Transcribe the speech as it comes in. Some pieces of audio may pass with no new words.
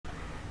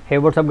Hey,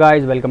 what's up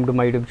guys, welcome to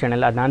my YouTube channel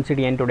Adnan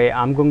City, and today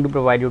I'm going to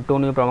provide you 2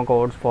 new promo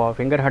codes for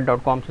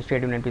fingerhut.com. So stay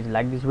tuned and please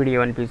like this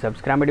video and please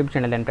subscribe my YouTube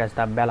channel and press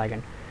the bell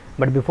icon.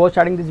 But before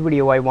starting this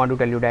video, I want to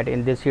tell you that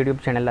in this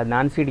YouTube channel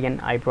Adnan City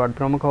I provide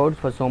promo codes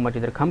for so much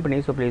other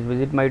companies, so please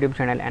visit my YouTube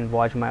channel and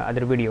watch my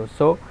other videos.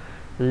 So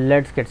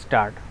let's get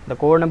started. The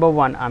code number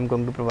 1 I'm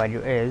going to provide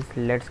you is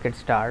you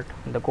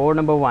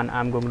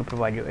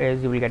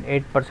will get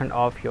 8%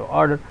 off your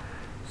order.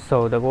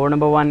 So the code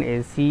number 1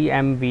 is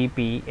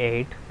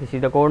CMVP8. This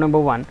is the code number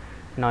 1.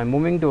 Now I'm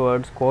moving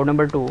towards code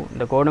number 2.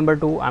 The code number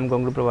 2 I'm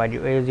going to provide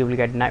you is you will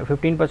get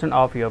 15%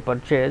 off your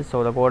purchase.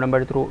 So the code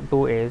number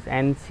 2 is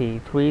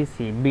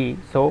NC3CB.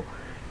 So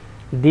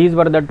these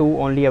were the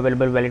 2 only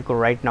available valid code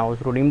right now.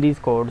 So redeem these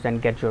codes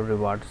and get your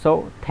reward.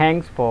 So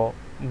thanks for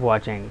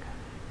watching.